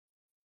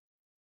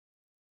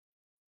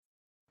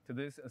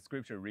Today's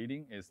scripture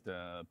reading is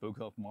the book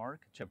of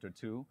Mark, chapter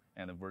 2,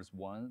 and verse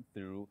 1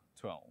 through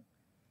 12.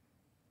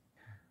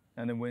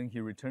 And when he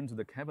returned to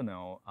the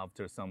Capernaum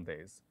after some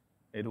days,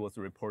 it was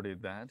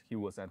reported that he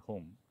was at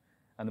home,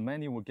 and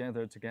many were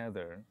gathered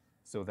together,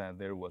 so that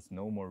there was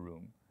no more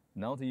room,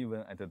 not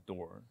even at the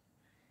door.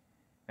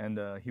 And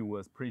he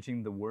was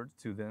preaching the word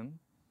to them.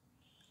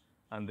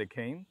 And they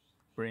came,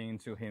 bringing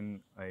to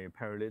him a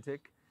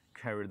paralytic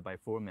carried by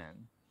 4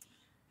 men.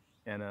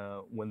 And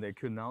when they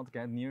could not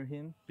get near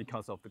him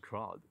because of the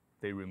crowd,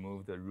 they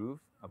removed the roof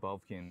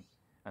above him.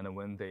 And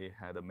when they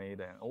had made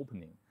an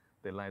opening,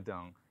 they lay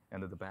down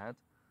under the bed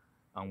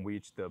on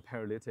which the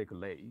paralytic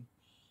lay.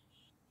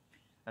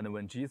 And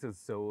when Jesus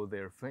saw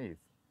their faith,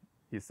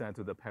 he said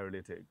to the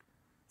paralytic,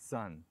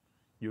 "Son,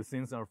 your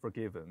sins are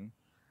forgiven."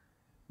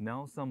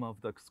 Now some of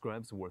the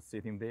scribes were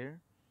sitting there,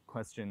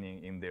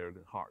 questioning in their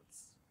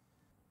hearts,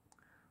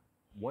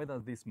 "Why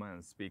does this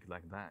man speak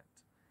like that?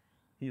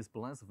 He is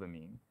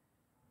blaspheming.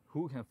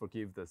 Who can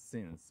forgive the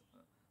sins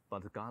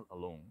but God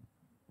alone?"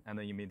 And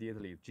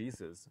immediately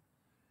Jesus,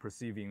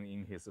 perceiving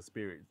in his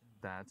spirit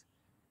that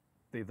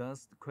they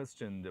thus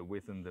questioned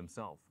within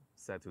themselves,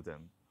 said to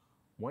them,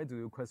 "Why do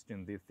you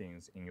question these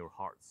things in your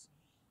hearts?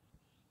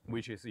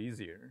 Which is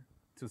easier,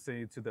 to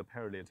say to the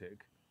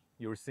paralytic,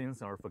 'Your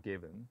sins are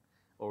forgiven,'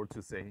 or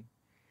to say,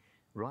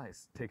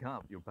 'Rise, take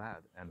up your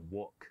bed and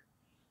walk'?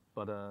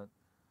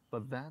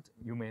 But that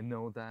you may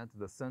know that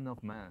the Son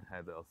of Man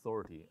had the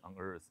authority on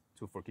earth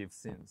to forgive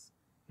sins,"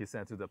 he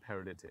said to the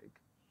paralytic,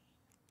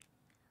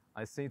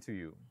 "I say to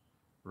you,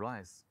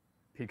 rise,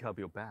 pick up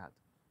your bed,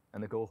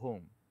 and go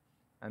home."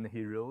 And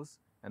he rose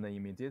and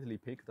immediately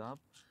picked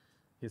up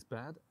his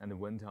bed and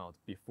went out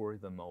before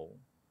them all,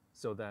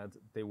 so that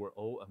they were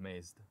all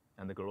amazed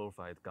and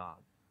glorified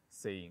God,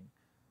 saying,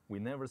 "We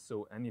never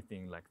saw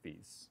anything like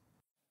this."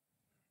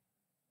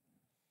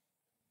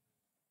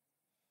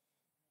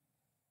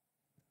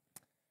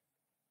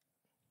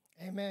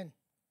 Amen.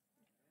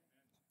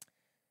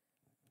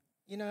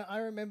 You know, I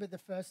remember the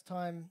first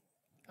time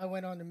I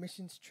went on a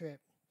missions trip.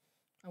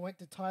 I went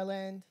to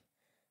Thailand,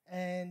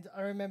 and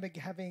I remember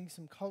having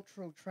some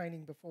cultural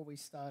training before we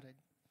started.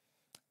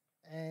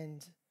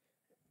 And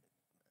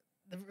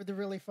the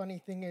really funny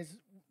thing is,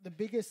 the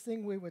biggest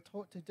thing we were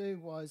taught to do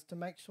was to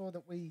make sure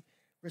that we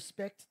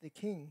respect the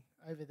king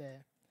over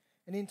there.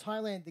 And in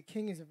Thailand, the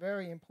king is a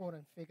very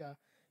important figure.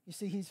 You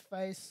see his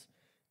face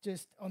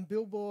just on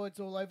billboards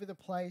all over the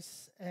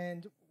place.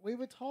 And we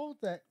were told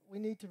that we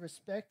need to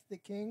respect the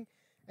king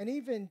and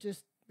even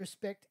just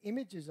respect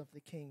images of the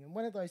king. And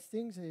one of those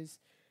things is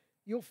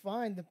you'll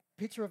find the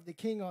picture of the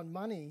king on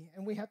money,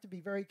 and we have to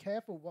be very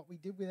careful what we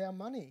did with our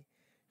money.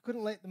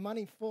 Couldn't let the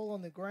money fall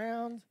on the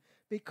ground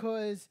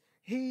because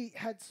he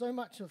had so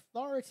much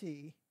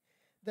authority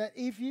that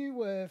if you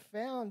were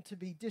found to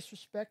be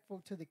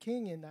disrespectful to the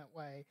king in that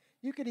way,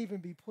 you could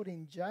even be put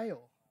in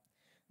jail.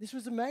 This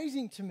was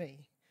amazing to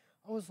me.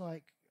 I was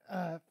like,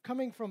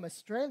 coming from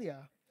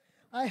Australia,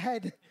 I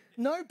had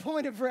no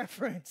point of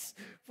reference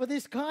for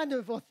this kind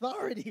of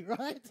authority,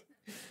 right?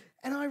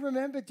 And I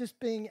remember just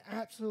being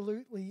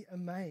absolutely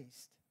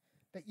amazed.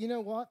 But you know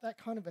what? That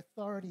kind of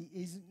authority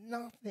is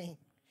nothing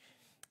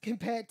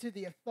compared to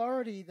the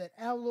authority that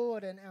our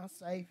Lord and our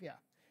Savior,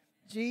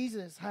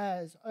 Jesus,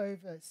 has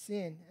over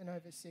sin and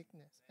over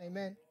sickness.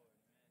 Amen.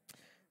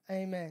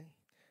 Amen.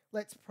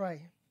 Let's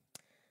pray.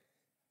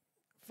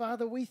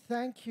 Father, we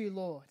thank you,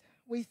 Lord.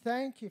 We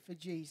thank you for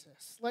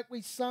Jesus. Like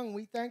we sung,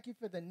 we thank you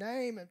for the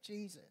name of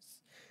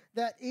Jesus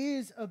that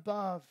is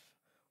above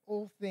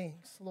all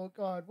things, Lord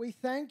God. We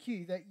thank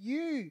you that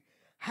you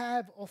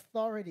have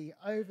authority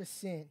over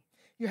sin.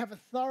 You have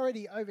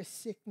authority over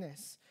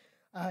sickness.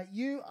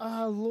 You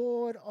are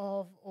Lord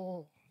of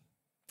all.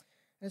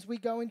 As we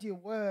go into your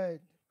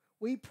word,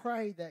 we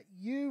pray that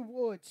you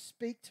would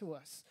speak to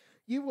us.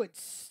 You would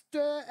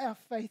stir our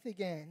faith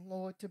again,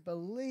 Lord, to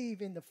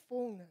believe in the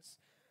fullness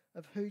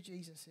of who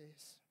Jesus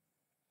is.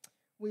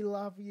 We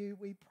love you.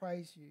 We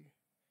praise you.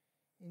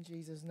 In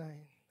Jesus'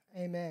 name,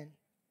 amen.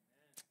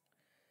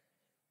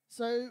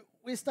 So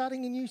we're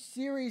starting a new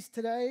series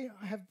today.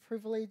 I have the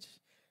privilege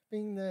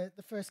being the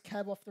first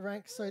cab off the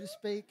rank, so to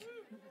speak.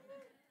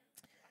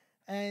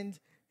 And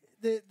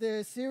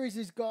the series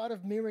is God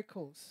of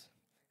Miracles.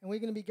 And we're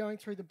going to be going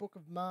through the book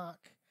of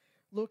Mark,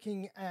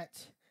 looking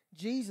at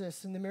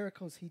Jesus and the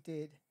miracles he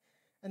did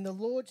and the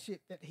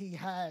lordship that he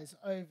has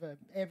over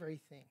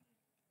everything.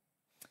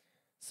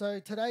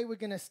 So today we're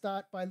going to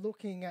start by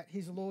looking at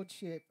his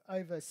lordship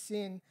over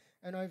sin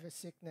and over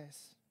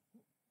sickness.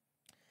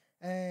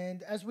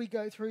 And as we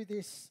go through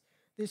this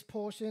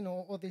portion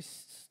or this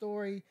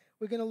story,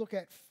 we're going to look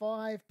at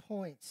 5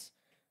 points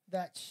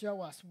that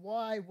show us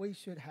why we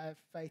should have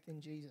faith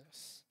in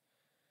Jesus,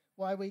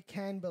 why we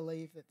can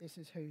believe that this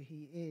is who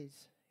he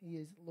is. He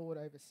is Lord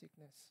over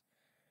sickness.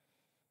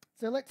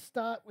 So let's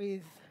start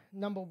with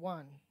number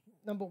 1.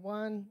 Number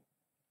 1,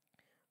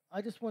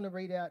 I just want to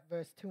read out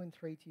verse 2 and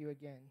 3 to you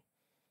again.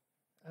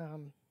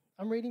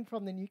 I'm reading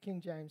from the New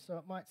King James, so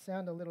it might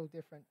sound a little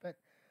different, but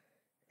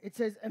it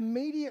says,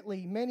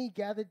 "Immediately many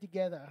gathered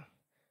together,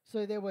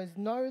 So there was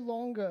no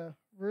longer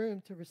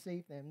room to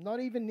receive them, not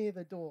even near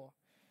the door.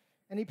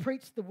 And he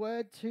preached the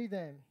word to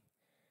them.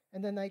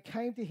 And then they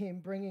came to him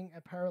bringing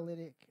a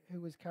paralytic who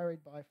was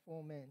carried by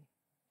 4 men.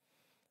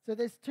 So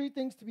there's 2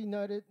 things to be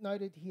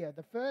noted here.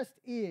 The first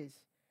is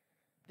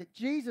that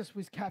Jesus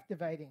was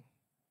captivating,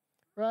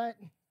 right?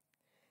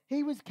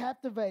 He was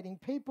captivating.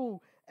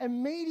 People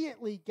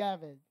immediately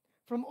gathered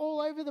from all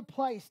over the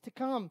place to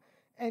come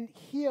and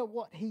hear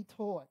what he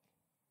taught.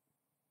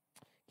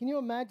 Can you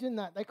imagine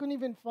that? They couldn't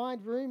even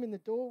find room in the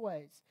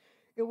doorways.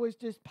 It was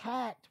just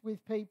packed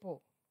with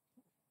people.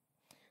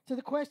 So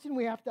the question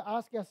we have to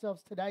ask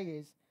ourselves today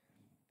is,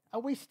 are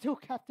we still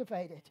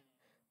captivated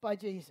by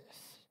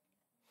Jesus?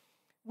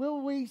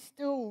 Will we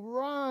still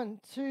run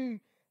to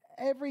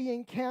every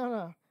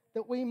encounter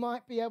that we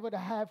might be able to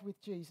have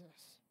with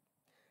Jesus?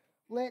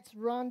 Let's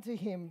run to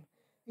him.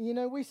 You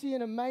know, we see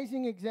an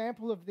amazing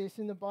example of this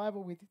in the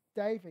Bible with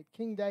David,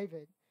 King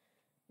David.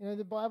 You know,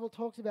 the Bible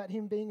talks about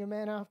him being a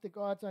man after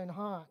God's own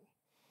heart.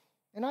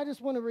 And I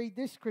just want to read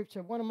this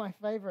scripture, one of my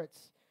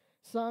favorites,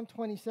 Psalm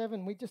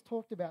 27. We just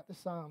talked about the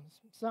Psalms.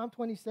 Psalm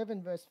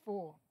 27, verse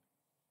 4.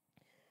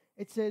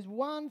 It says,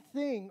 "One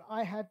thing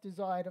I have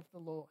desired of the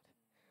Lord,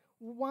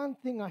 one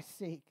thing I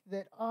seek,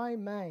 that I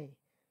may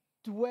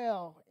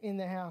dwell in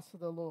the house of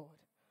the Lord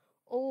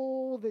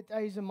all the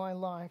days of my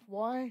life."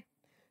 Why?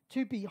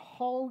 To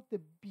behold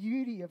the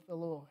beauty of the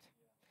Lord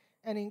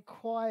and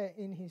inquire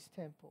in his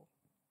temple.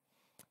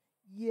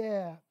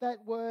 Yeah,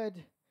 that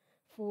word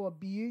for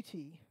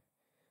beauty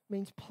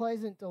means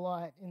pleasant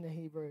delight in the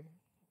Hebrew.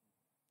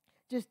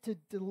 Just to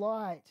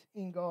delight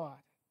in God.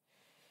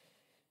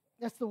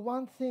 That's the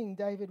one thing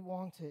David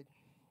wanted.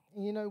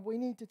 And you know, we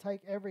need to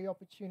take every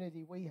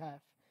opportunity we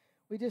have.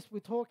 We're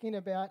talking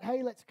about,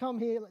 hey, let's come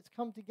here, let's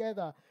come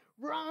together.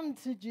 Run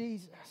to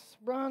Jesus.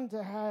 Run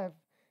to have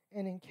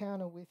an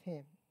encounter with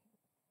him.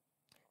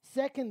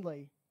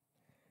 Secondly,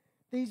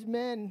 these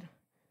men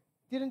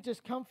didn't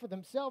just come for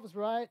themselves,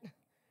 right?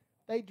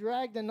 They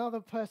dragged another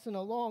person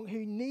along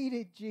who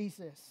needed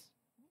Jesus.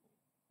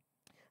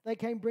 They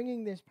came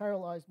bringing this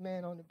paralyzed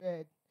man on the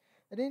bed.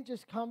 They didn't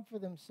just come for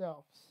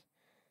themselves.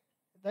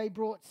 They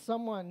brought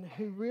someone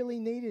who really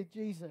needed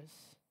Jesus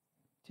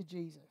to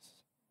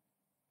Jesus.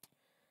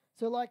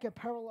 So like a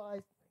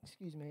paralyzed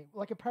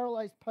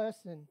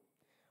person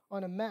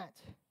on a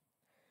mat,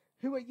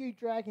 who are you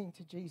dragging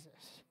to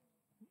Jesus?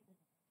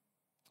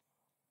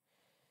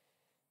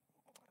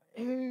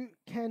 Who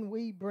can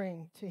we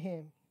bring to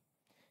him?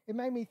 It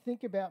made me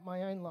think about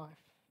my own life.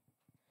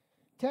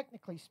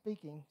 Technically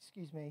speaking,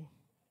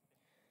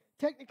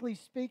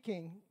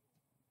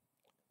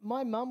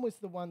 my mum was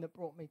the one that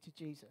brought me to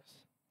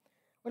Jesus.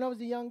 When I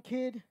was a young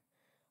kid,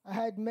 I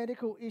had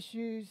medical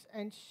issues,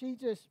 and she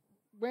just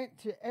went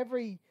to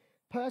every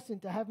person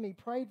to have me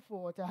prayed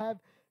for,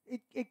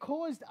 it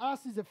caused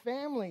us as a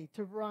family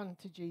to run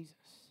to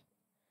Jesus.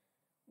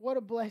 What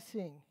a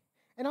blessing.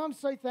 And I'm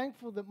so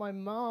thankful that my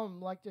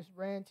mum just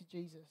ran to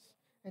Jesus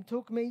and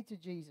took me to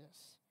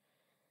Jesus.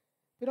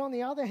 But on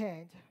the other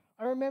hand,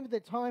 I remember the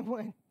time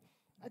when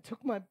I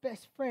took my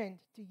best friend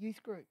to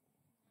youth group.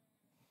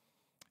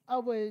 I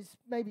was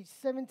maybe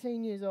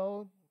 17 years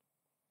old,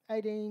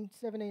 18,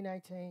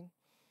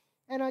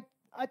 and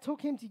I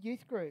took him to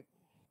youth group.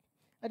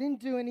 I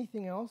didn't do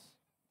anything else.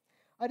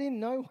 I didn't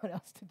know what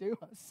else to do.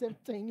 I was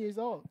 17 years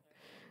old.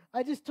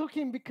 I just took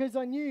him because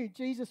I knew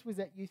Jesus was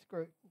at youth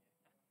group.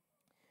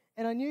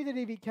 And I knew that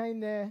if he came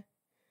there,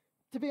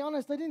 to be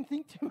honest, I didn't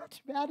think too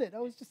much about it. I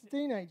was just a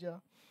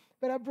teenager.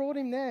 But I brought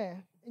him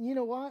there. And you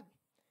know what?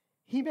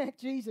 He met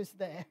Jesus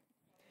there.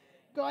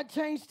 God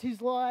changed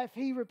his life.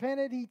 He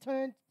repented. He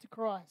turned to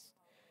Christ.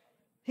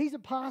 He's a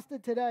pastor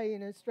today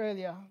in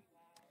Australia.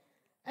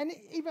 And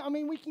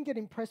we can get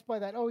impressed by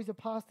that. Oh, he's a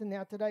pastor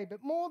now today.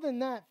 But more than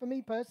that, for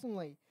me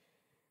personally,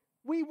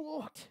 we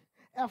walked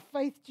our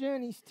faith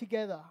journeys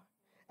together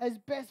as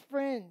best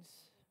friends.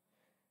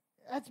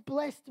 That's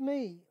blessed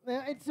me.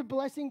 Now, it's a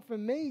blessing for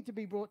me to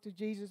be brought to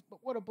Jesus, but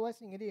what a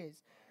blessing it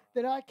is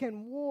that I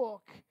can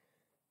walk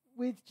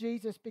with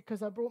Jesus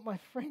because I brought my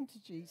friend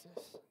to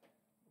Jesus.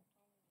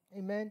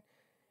 Amen.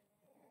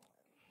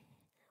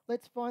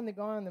 Let's find the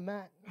guy on the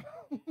mat.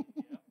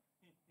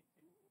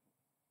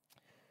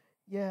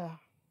 Yeah.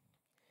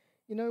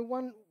 You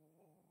know,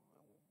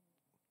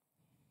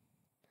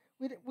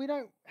 we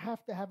don't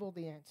have to have all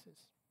the answers.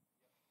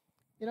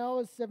 You know, I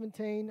was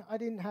 17. I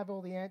didn't have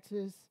all the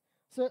answers.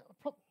 So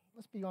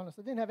let's be honest,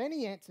 I didn't have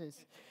any answers.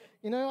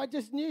 You know, I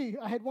just knew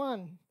I had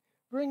one.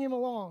 Bring him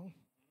along.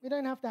 We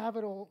don't have to have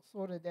it all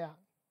sorted out.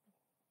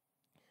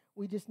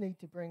 We just need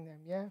to bring them,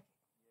 yeah?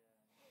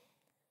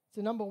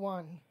 So number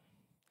one,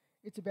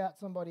 it's about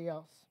somebody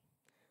else.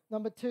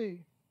 Number two,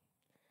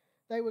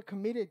 they were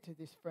committed to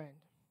this friend.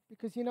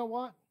 Because you know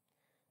what?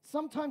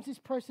 Sometimes this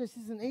process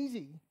isn't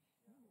easy.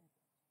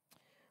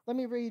 Let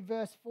me read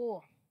verse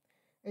 4.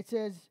 It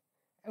says,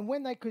 "And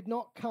when they could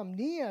not come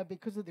near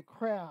because of the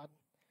crowd,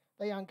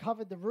 they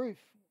uncovered the roof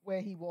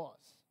where he was.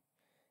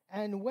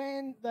 And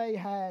when they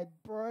had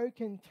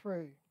broken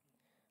through,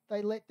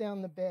 they let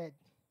down the bed."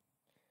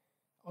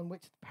 on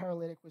which the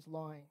paralytic was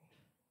lying.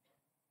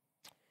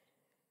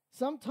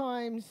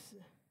 Sometimes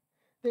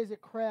there's a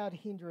crowd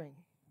hindering.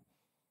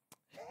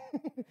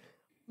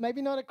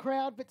 Maybe not a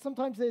crowd, but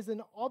sometimes there's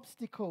an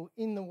obstacle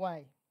in the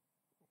way.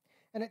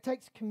 And it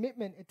takes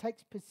commitment, it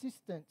takes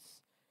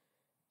persistence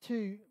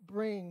to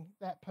bring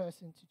that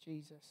person to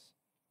Jesus.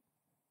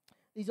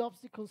 These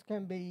obstacles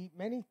can be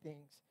many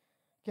things.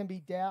 It can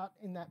be doubt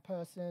in that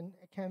person.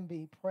 It can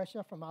be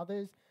pressure from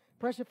others,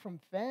 pressure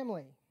from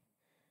family.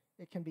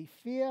 It can be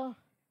fear,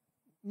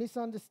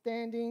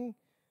 misunderstanding,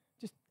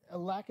 just a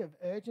lack of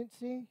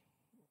urgency.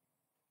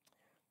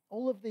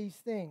 All of these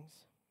things.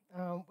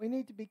 We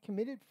need to be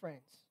committed,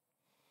 friends.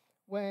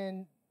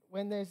 When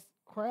there's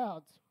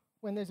crowds,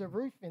 when there's a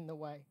roof in the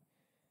way,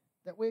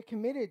 that we're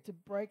committed to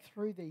break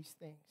through these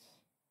things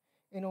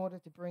in order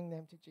to bring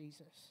them to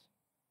Jesus.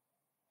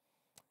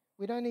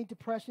 We don't need to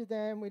pressure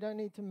them. We don't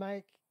need to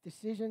make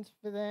decisions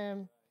for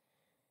them.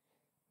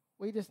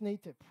 We just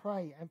need to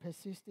pray and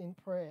persist in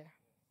prayer.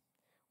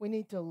 We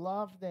need to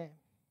love them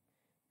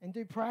and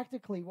do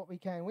practically what we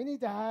can. We need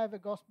to have a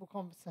gospel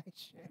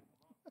conversation,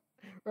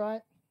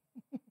 right?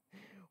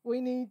 We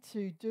need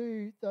to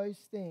do those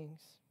things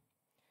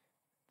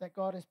that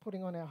God is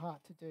putting on our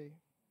heart to do.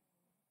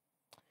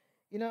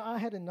 You know, I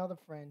had another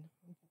friend.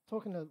 I'm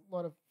talking to a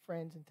lot of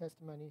friends and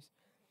testimonies.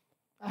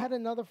 I had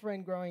another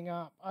friend growing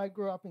up. I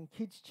grew up in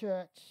kids'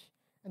 church,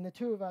 and the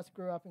two of us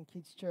grew up in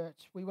kids'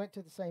 church. We went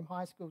to the same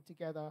high school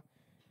together.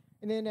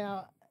 And in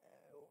our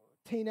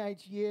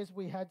teenage years,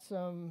 we had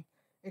some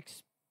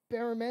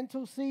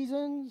experimental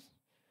seasons,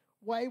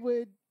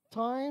 wayward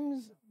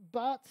times,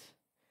 but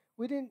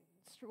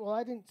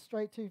I didn't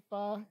stray too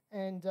far.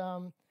 And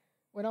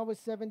when I was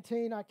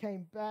 17, I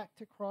came back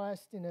to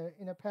Christ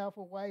in a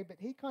powerful way, but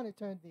he kind of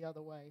turned the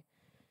other way.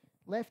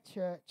 Left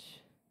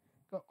church,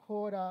 got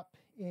caught up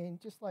in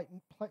just like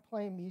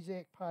playing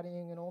music,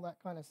 partying, and all that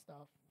kind of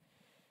stuff.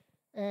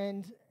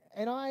 And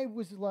I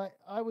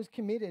was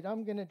committed.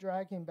 I'm going to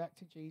drag him back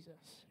to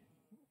Jesus.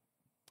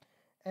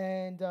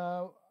 And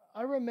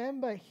I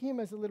remember him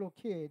as a little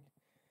kid.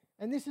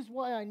 And this is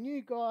why I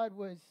knew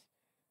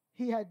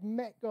he had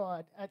met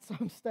God at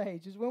some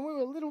stage. Is when we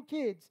were little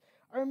kids,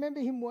 I remember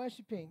him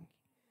worshiping.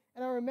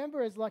 And I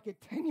remember as like a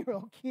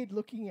 10-year-old kid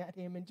looking at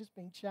him and just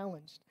being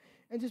challenged.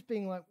 And just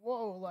being like,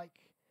 whoa, like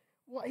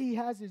what he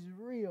has is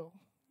real,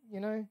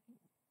 you know?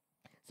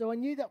 So I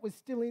knew that was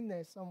still in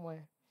there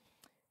somewhere.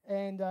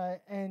 And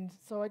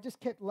so I just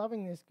kept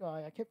loving this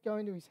guy. I kept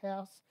going to his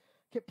house,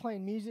 kept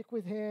playing music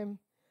with him.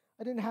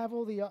 I didn't have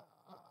all the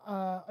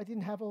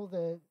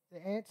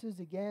answers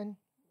again.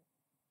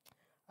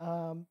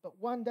 But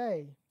one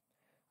day,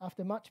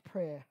 after much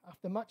prayer,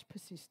 after much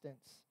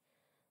persistence,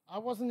 I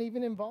wasn't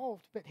even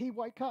involved, but he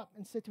woke up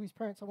and said to his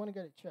parents, I want to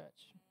go to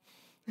church.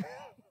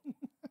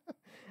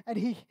 And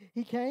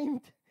he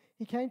came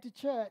to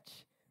church,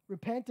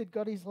 repented,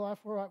 got his life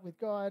right with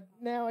God.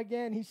 Now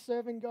again, he's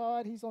serving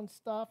God. He's on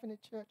staff in a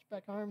church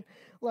back home.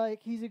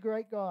 Like, he's a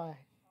great guy.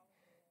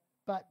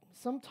 But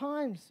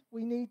sometimes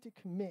we need to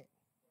commit.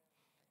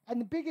 And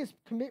the biggest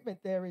commitment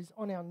there is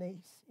on our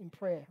knees in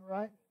prayer,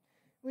 right?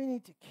 We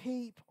need to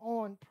keep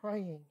on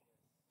praying.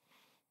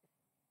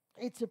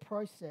 It's a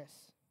process.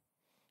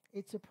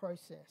 It's a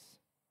process.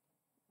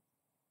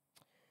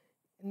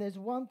 And there's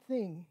one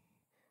thing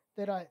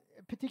that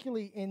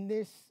particularly in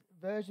this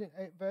version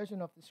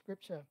of the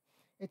scripture,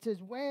 it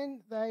says,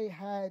 when they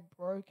had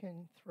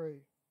broken through.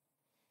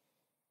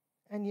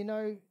 And you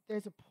know,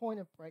 there's a point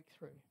of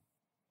breakthrough.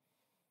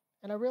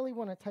 And I really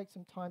want to take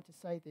some time to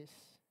say this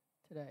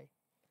today.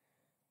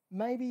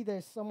 Maybe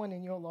there's someone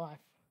in your life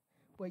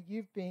where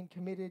you've been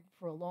committed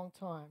for a long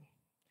time,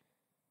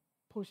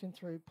 pushing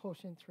through,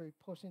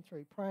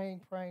 praying,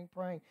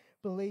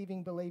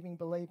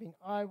 believing.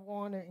 I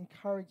want to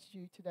encourage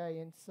you today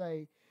and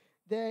say,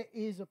 there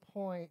is a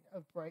point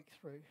of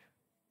breakthrough.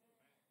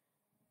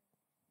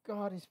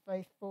 God is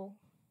faithful.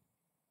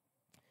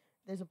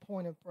 There's a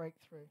point of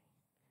breakthrough.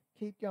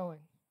 Keep going.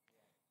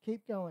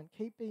 Keep going.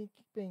 Keep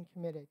being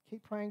committed.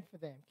 Keep praying for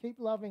them. Keep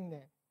loving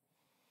them.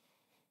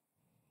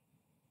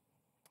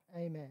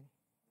 Amen.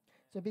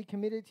 So be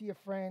committed to your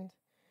friend.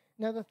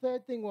 Now the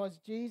third thing was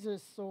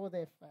Jesus saw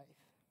their faith.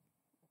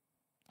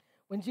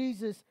 When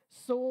Jesus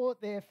saw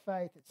their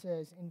faith, it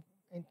says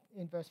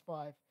in verse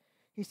 5,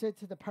 he said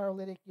to the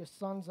paralytic, your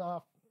sins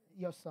are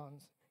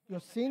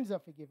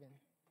forgiven.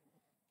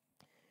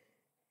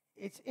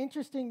 It's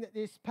interesting that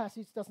this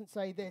passage doesn't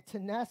say their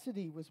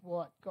tenacity was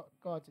what got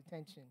God's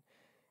attention.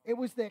 It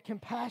was their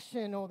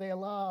compassion or their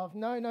love.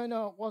 No,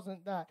 it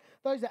wasn't that.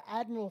 Those are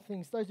admirable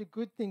things. Those are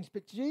good things.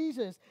 But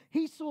Jesus,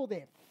 he saw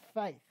their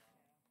faith.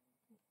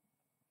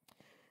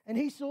 And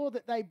he saw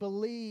that they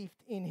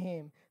believed in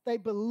him. They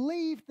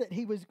believed that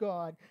he was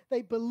God.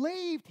 They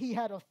believed he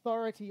had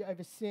authority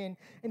over sin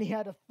and he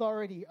had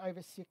authority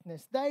over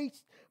sickness. They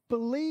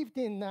believed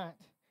in that.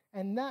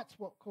 And that's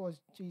what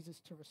caused Jesus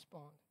to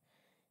respond.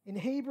 In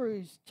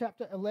Hebrews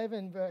chapter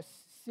 11, verse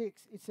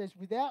 6, it says,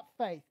 without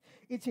faith,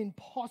 it's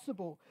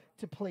impossible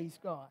to please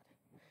God.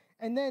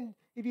 And then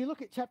if you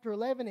look at chapter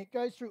 11, it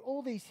goes through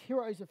all these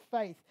heroes of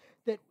faith,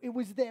 that it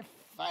was their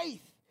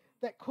faith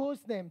that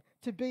caused them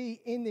to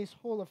be in this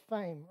hall of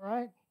fame,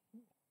 right?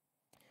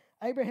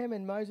 Abraham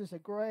and Moses are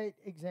great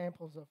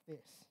examples of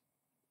this.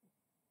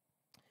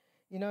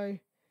 You know,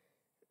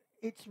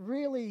 it's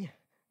really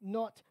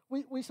not,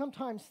 we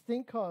sometimes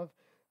think of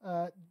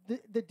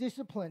the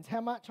disciplines,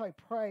 how much I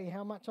pray,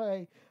 how much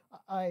I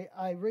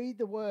read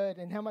the word,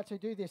 and how much I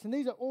do this. And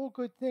these are all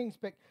good things,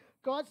 but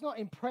God's not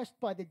impressed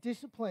by the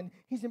discipline.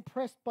 He's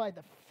impressed by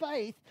the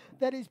faith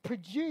that is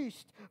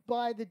produced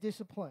by the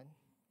discipline.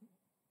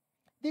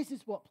 This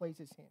is what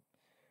pleases him.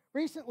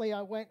 Recently,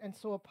 I went and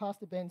saw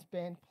Pastor Ben's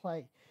band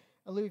play,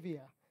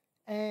 Alluvia.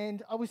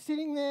 And I was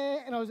sitting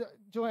there, and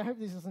Joy, I hope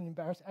this isn't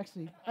embarrassing.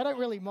 Actually, I don't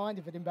really mind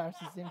if it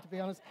embarrasses him, to be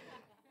honest.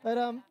 But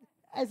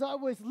as I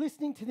was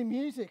listening to the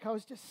music, I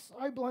was just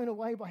so blown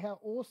away by how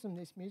awesome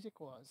this music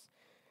was.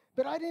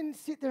 But I didn't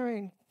sit there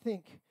and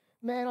think,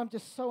 man, I'm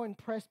just so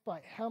impressed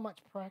by how much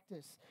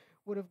practice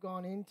would have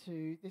gone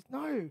into this.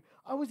 No,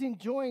 I was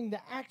enjoying the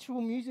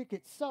actual music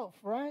itself,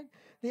 right?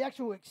 The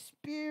actual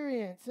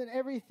experience and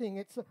everything.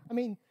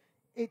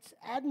 It's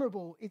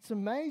admirable. It's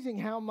amazing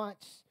how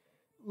much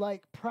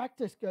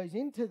practice goes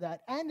into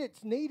that, and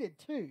it's needed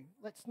too.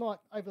 Let's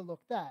not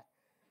overlook that.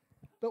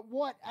 But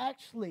what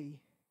actually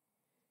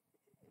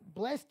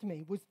blessed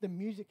me was the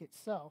music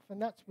itself,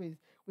 and that's with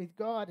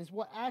God, is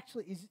what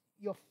actually is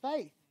your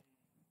faith,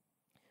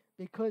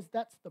 because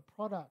that's the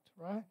product,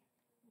 right?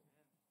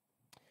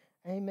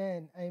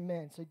 Amen,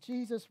 amen. So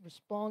Jesus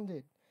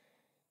responded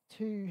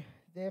to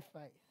their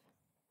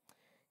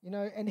faith,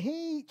 and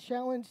he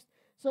challenged.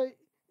 So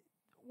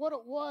what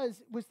it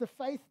was the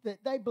faith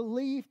that they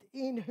believed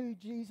in who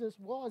Jesus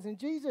was. And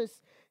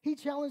Jesus, he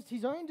challenged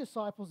his own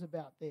disciples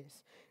about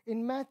this.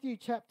 In Matthew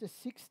chapter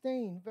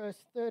 16, verse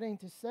 13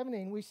 to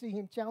 17, we see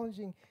him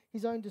challenging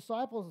his own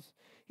disciples.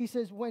 He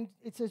says, when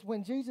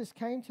Jesus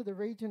came to the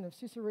region of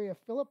Caesarea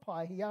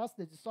Philippi, he asked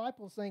the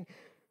disciples, saying,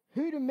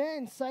 "Who do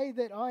men say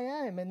that I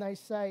am?" And they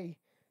say,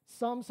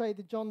 some say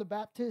that John the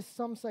Baptist,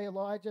 some say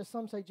Elijah,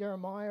 some say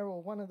Jeremiah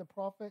or one of the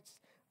prophets.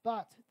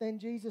 But then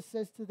Jesus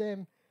says to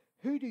them,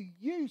 "Who do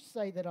you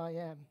say that I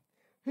am?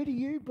 Who do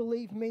you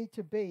believe me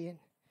to be?" And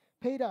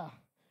Peter,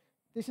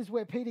 this is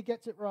where Peter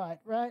gets it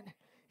right?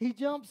 He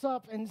jumps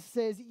up and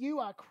says, "You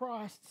are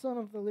Christ, Son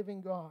of the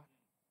living God."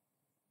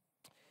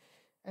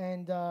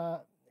 And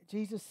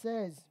Jesus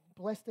says,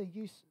 "Blessed are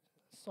you,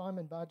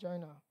 Simon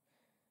Bar-Jonah.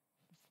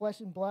 Flesh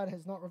and blood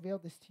has not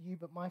revealed this to you,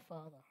 but my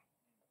Father."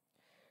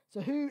 So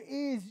who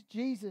is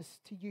Jesus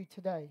to you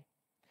today?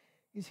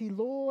 Is he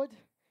Lord?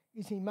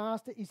 Is he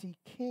Master? Is he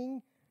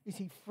King? Is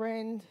he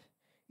friend?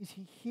 Is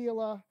he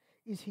healer?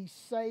 Is he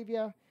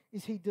Savior?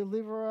 Is he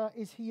deliverer?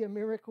 Is he a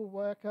miracle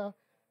worker?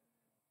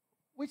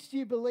 Which do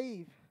you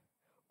believe?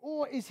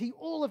 Or is he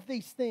all of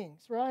these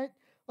things, right?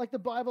 Like the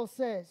Bible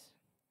says.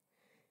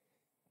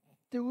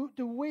 Do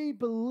we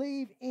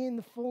believe in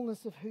the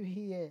fullness of who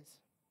he is?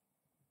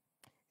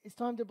 It's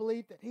time to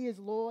believe that he is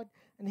Lord,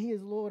 and he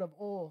is Lord of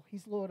all.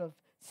 He's Lord of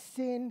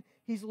sin.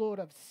 He's Lord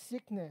of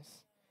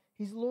sickness.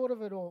 He's Lord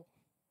of it all.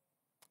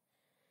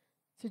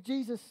 So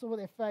Jesus saw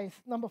their faith.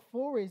 Number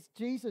 4 is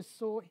Jesus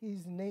saw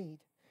his need.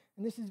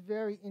 And this is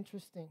very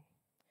interesting.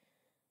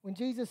 When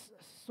Jesus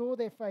saw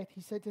their faith,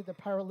 he said to the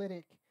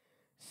paralytic,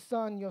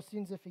 "Son, your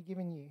sins are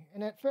forgiven you."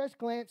 And at first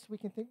glance, we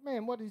can think,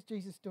 man, what is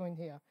Jesus doing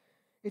here?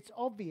 It's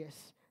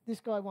obvious. This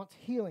guy wants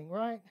healing,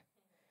 right?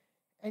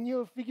 And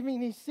you're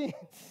forgiving his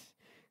sins.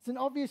 It's an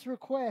obvious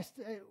request.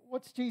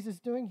 What's Jesus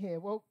doing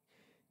here? Well,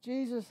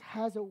 Jesus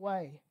has a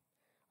way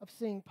of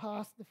seeing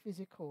past the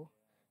physical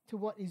to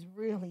what is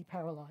really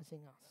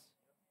paralyzing us.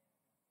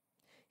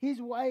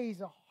 His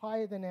ways are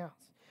higher than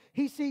ours.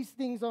 He sees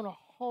things on a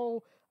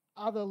whole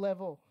other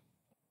level.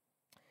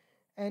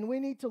 And we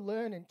need to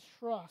learn and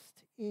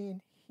trust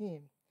in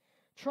him.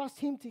 Trust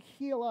him to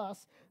heal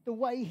us the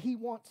way he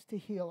wants to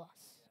heal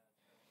us.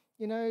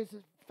 It's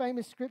a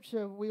famous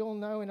scripture we all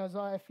know in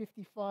Isaiah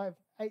 55,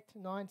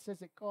 8-9 says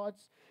that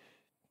God's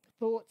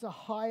thoughts are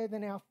higher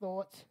than our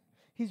thoughts.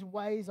 His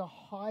ways are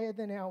higher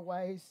than our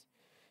ways.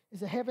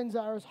 As the heavens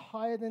are as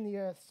higher than the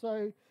earth,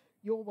 so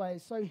your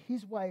ways, so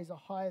his ways are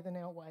higher than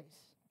our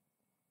ways.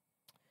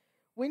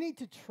 We need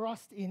to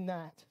trust in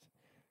that.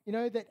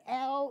 That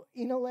our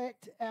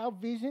intellect, our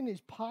vision is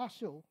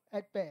partial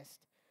at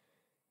best.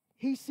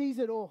 He sees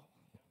it all.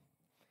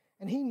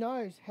 And he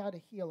knows how to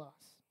heal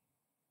us.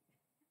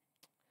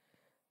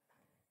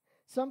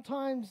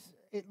 Sometimes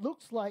it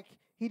looks like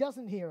he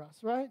doesn't hear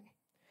us, right?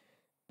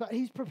 But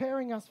he's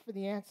preparing us for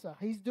the answer.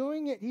 He's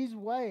doing it his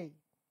way.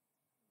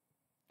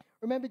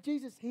 Remember,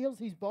 Jesus heals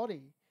his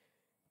body.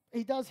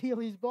 He does heal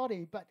his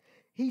body, but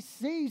he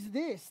sees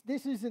this.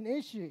 This is an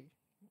issue.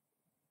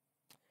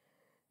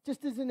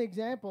 Just as an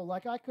example,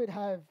 I could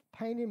have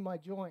pain in my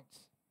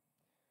joints.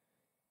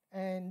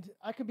 And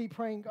I could be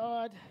praying,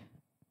 "God,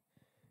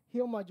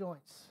 heal my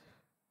joints."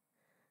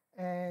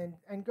 And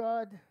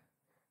God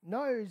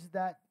knows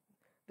that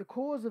the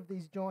cause of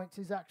these joints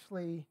is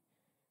actually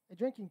a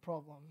drinking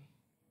problem.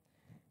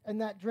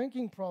 And that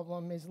drinking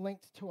problem is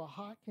linked to a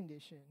heart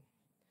condition.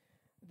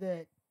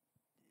 that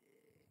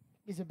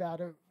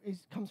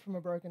comes from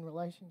a broken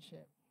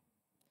relationship.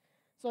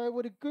 So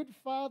would a good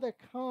father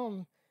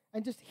come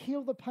and just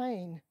heal the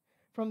pain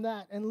from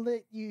that and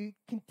let you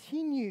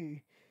continue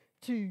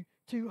to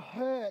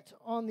hurt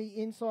on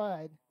the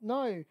inside?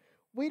 No,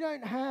 we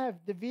don't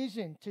have the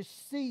vision to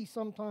see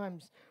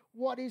sometimes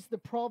what is the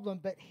problem,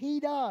 but he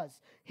does.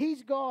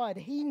 He's God.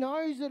 He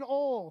knows it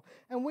all.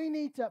 And we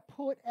need to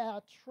put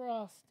our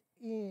trust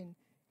in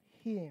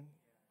him.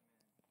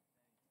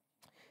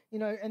 You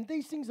know, and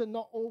these things are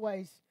not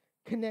always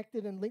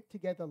connected and linked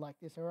together like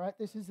this, all right?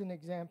 This is an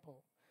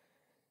example.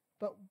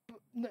 But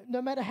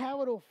no matter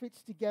how it all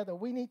fits together,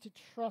 we need to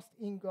trust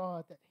in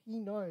God that he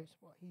knows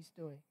what he's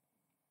doing.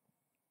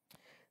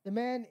 The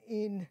man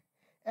in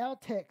our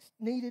text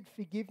needed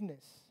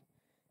forgiveness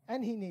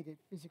and he needed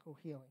physical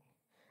healing.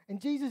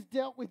 And Jesus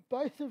dealt with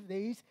both of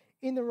these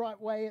in the right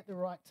way at the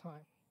right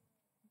time.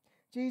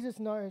 Jesus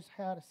knows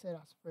how to set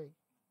us free.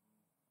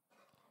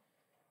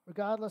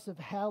 Regardless of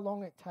how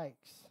long it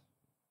takes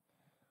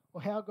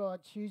or how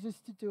God chooses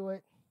to do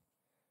it,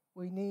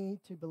 we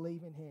need to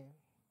believe in him.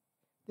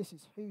 This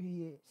is who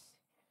he is.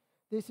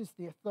 This is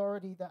the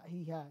authority that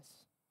he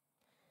has.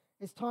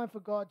 It's time for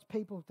God's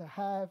people to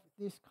have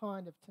this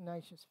kind of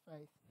tenacious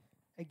faith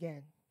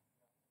again.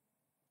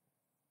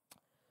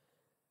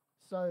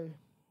 So,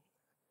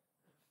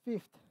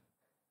 fifth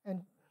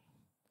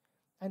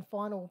and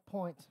final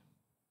point.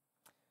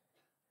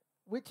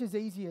 Which is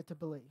easier to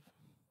believe?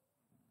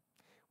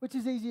 Which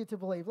is easier to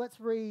believe? Let's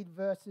read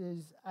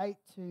verses 8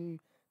 to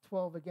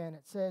 12 again.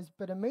 It says,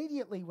 "But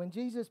immediately when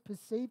Jesus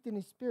perceived in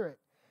his spirit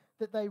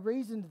that they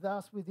reasoned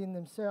thus within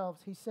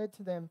themselves, he said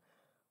to them,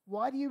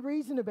 'Why do you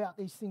reason about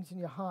these things in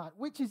your heart?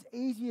 Which is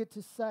easier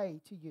to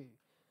say to you,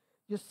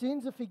 your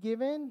sins are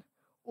forgiven,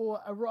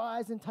 or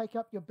arise and take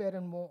up your bed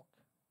and walk?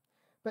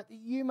 But that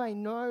you may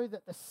know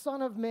that the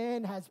Son of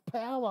Man has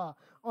power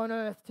on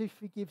earth to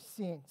forgive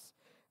sins.'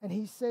 And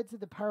he said to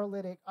the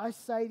paralytic, 'I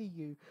say to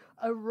you,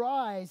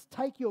 arise,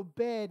 take your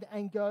bed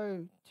and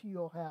go to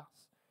your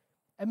house.'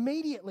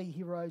 Immediately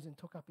he rose and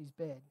took up his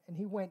bed, and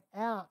he went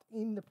out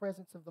in the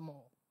presence of them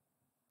all.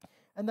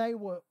 And they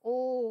were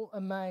all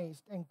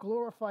amazed and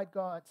glorified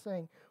God,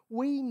 saying,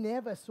 'We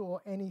never saw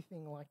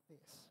anything like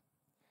this.'"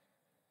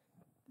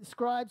 The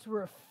scribes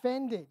were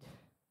offended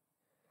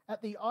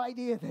at the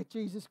idea that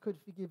Jesus could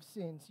forgive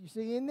sins. You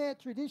see, in their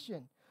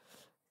tradition,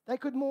 they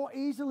could more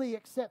easily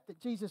accept that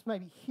Jesus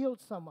maybe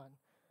healed someone.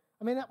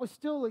 I mean, that was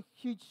still a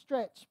huge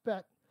stretch,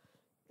 but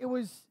it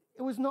was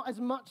not as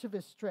much of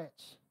a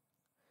stretch,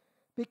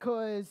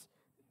 because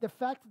the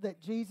fact that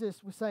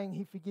Jesus was saying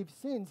he forgives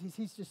sins is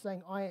he's just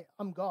saying,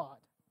 I'm God.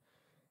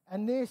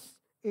 And this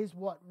is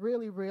what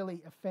really,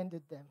 really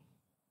offended them.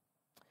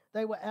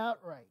 They were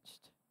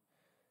outraged.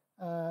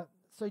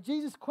 So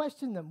Jesus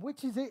questioned them,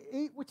 which is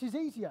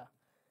easier?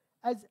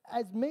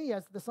 As me,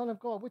 as the Son of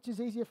God, which is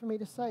easier for me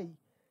to say,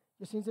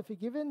 your sins are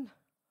forgiven,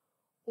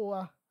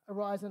 or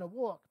arise and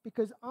walk?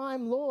 Because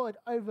I'm Lord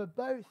over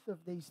both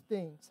of these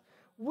things.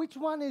 Which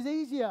one is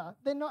easier?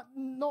 They're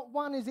not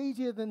one is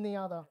easier than the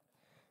other.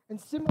 And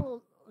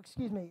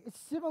it's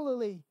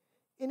similarly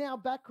in our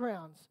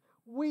backgrounds,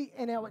 we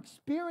and our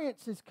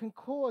experiences can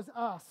cause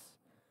us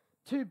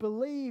to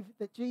believe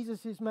that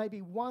Jesus is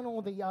maybe one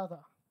or the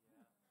other.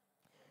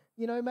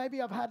 You know,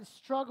 maybe I've had a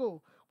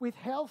struggle with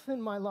health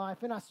in my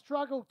life, and I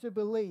struggle to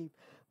believe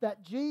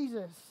that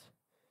Jesus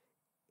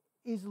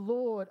is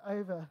Lord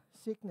over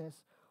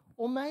sickness.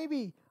 Or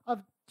maybe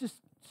I've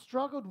just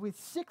struggled with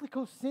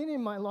cyclical sin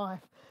in my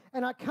life,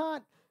 and I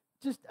can't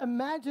just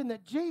imagine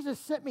that Jesus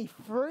set me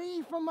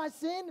free from my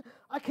sin.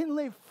 I can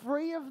live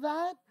free of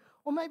that.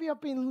 Or maybe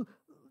I've been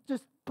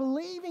just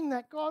believing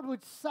that God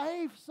would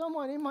save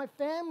someone in my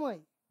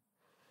family.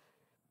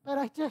 But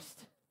I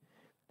just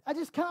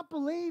can't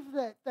believe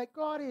that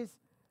God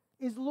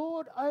is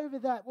Lord over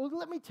that. Well,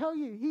 let me tell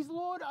you, he's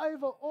Lord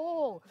over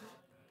all.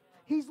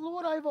 He's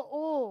Lord over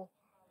all.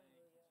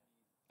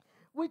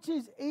 Which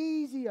is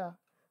easier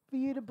for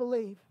you to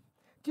believe?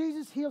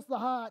 Jesus heals the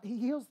heart. He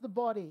heals the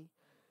body.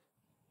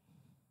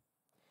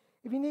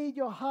 If you need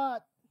your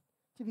heart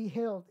to be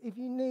healed, if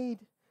you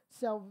need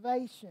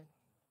salvation,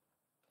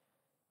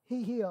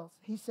 he heals.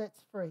 He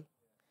sets free.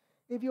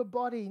 If your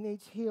body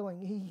needs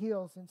healing, he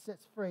heals and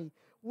sets free.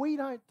 We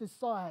don't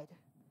decide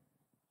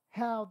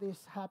how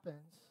this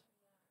happens,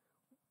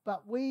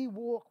 but we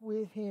walk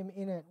with him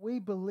in it. We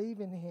believe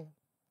in him.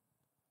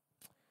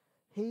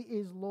 He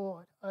is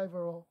Lord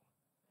over all.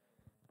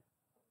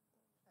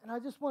 And I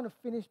just want to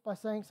finish by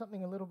saying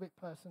something a little bit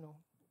personal.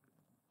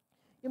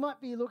 You might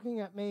be looking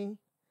at me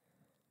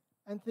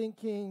and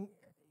thinking,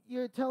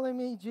 you're telling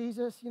me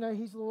Jesus,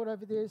 he's Lord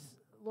over this,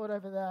 Lord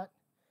over that.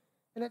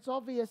 And it's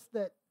obvious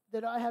that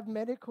I have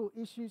medical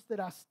issues that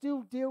I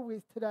still deal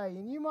with today.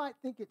 And you might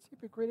think it's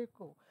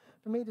hypocritical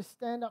for me to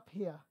stand up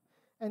here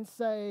and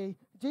say,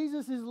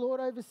 Jesus is Lord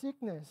over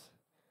sickness.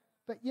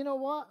 But you know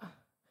what?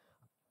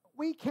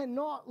 We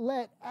cannot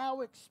let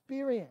our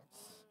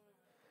experience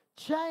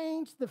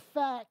change the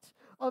fact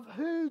of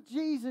who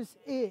Jesus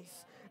is.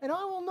 And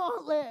I will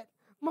not let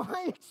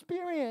my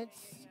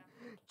experience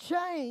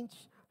change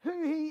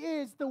who he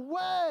is. The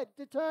word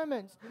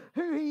determines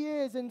who he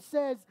is and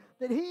says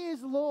that he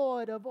is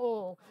Lord of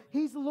all.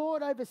 He's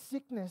Lord over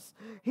sickness.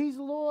 He's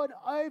Lord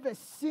over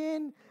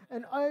sin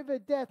and over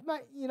death.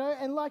 You know,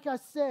 and like I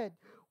said,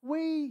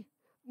 we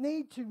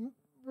need to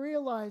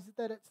realize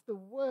that it's the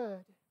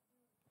word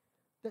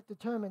that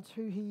determines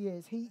who he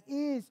is. He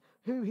is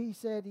who he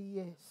said he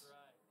is.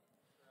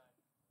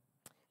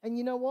 And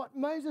you know what?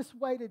 Moses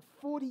waited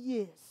 40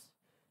 years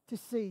to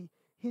see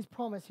his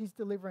promise, his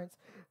deliverance.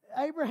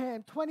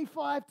 Abraham,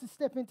 25 to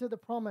step into the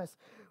promise.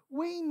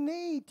 We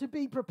need to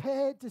be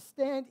prepared to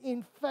stand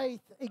in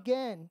faith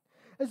again,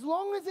 as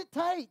long as it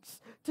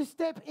takes to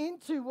step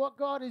into what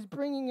God is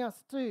bringing us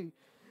to.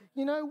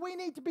 You know, we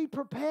need to be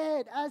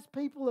prepared as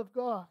people of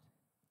God,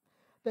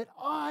 that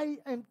I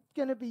am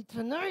going to be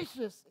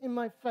tenacious in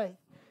my faith.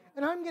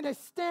 And I'm going to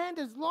stand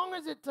as long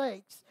as it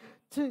takes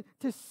to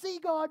see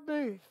God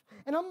move.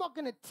 And I'm not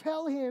going to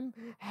tell him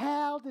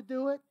how to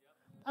do it.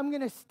 I'm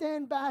going to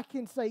stand back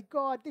and say,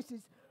 God, this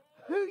is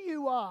who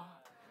you are.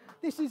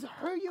 This is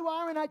who you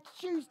are, and I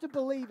choose to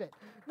believe it.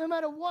 No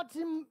matter what's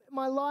in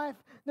my life,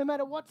 no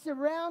matter what's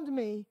around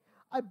me,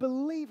 I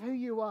believe who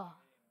you are.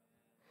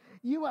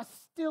 You are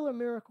still a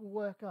miracle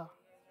worker.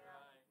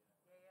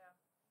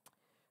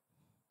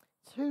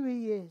 It's who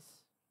he is.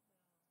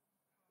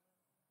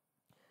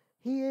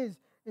 He is,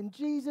 and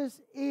Jesus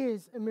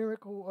is a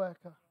miracle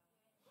worker.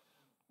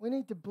 We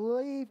need to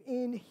believe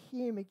in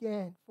him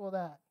again for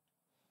that.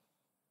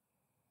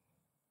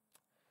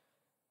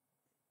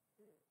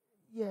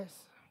 Yes,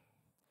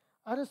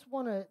 I just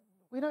want to,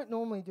 we don't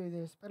normally do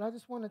this, but I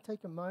just want to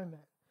take a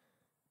moment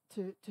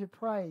to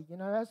pray, you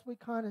know, as we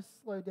kind of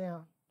slow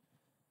down.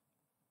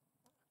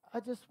 I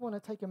just want to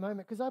take a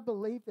moment because I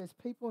believe there's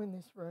people in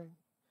this room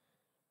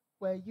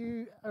where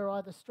you are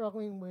either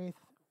struggling with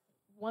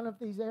one of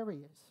these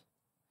areas.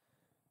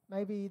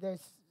 Maybe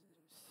there's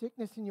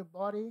sickness in your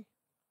body.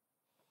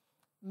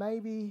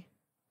 Maybe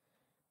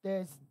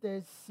there's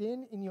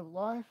sin in your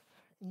life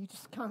and you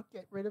just can't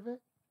get rid of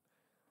it.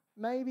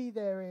 Maybe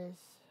there is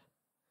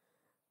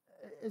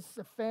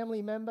a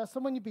family member,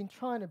 someone you've been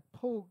trying to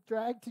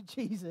drag to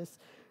Jesus,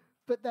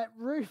 but that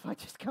roof, I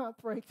just can't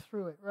break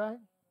through it, right?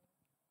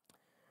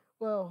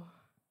 Well,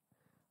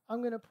 I'm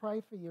going to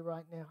pray for you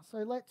right now. So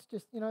let's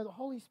just, you know, the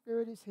Holy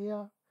Spirit is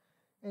here,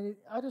 and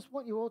I just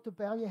want you all to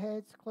bow your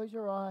heads, close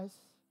your eyes,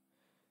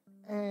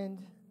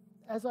 and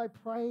as I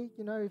pray,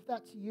 you know, if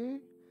that's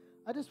you,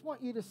 I just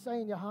want you to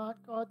say in your heart,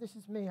 God, this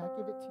is me, I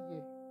give it to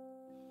you.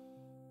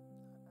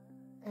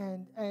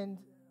 And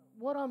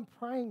what I'm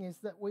praying is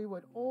that we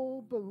would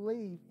all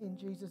believe in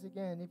Jesus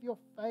again. If your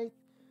faith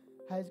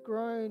has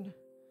grown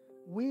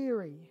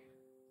weary,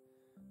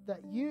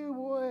 that you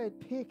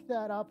would pick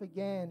that up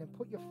again and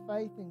put your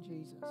faith in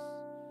Jesus.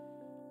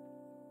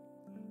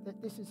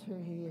 That this is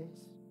who he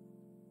is.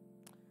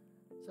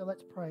 So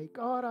let's pray.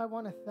 God, I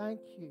want to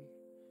thank you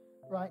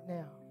right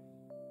now.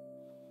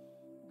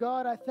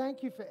 God, I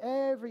thank you for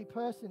every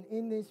person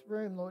in this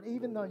room, Lord,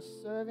 even those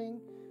serving,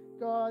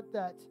 God,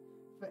 that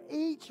for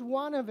each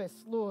one of us,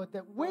 Lord,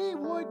 that we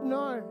would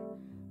know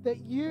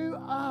that you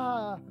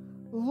are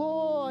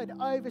Lord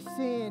over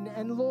sin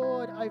and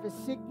Lord over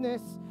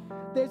sickness.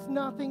 There's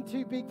nothing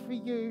too big for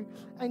you,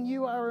 and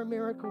you are a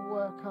miracle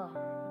worker.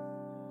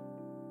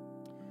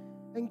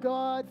 And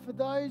God, for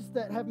those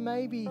that have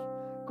maybe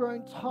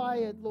grown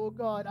tired, Lord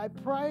God, I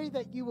pray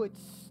that you would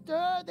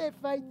stir their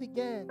faith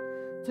again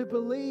to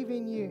believe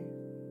in you.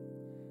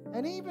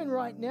 And even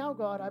right now,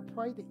 God, I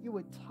pray that you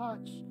would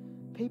touch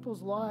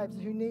people's lives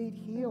who need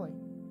healing.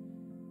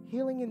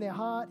 Healing in their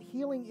heart,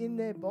 healing in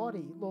their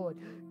body, Lord.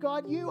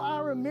 God, you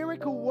are a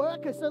miracle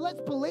worker, so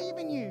let's believe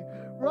in you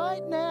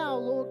right now,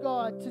 Lord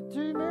God, to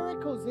do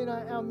miracles in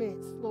our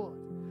midst, Lord.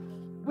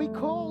 We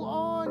call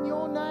on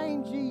your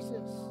name,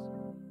 Jesus.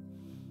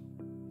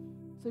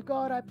 So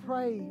God, I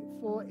pray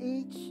for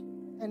each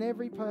and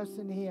every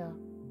person here,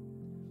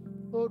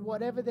 Lord,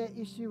 whatever their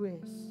issue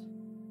is,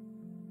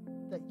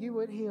 that you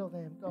would heal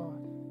them, God.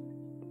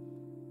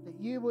 That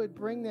you would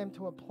bring them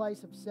to a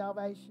place of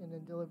salvation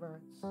and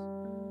deliverance.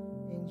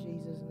 In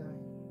Jesus' name.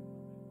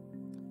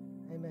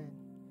 Amen.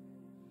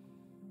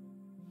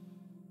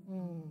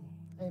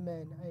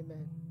 Amen.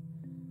 Amen.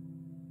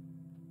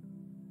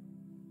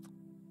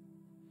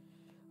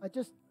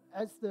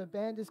 As the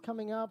band is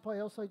coming up, I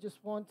also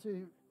just want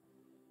to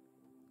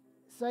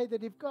say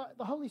that if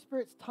the Holy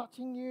Spirit's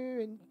touching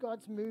you and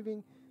God's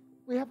moving,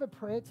 we have a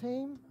prayer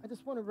team. I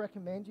just want to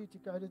recommend you to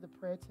go to the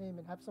prayer team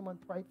and have someone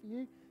pray for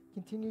you.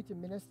 Continue to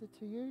minister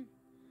to you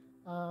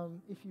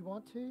if you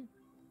want to.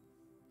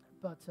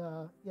 But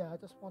I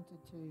just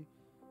wanted to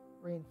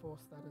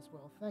reinforce that as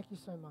well. Thank you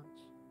so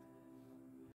much.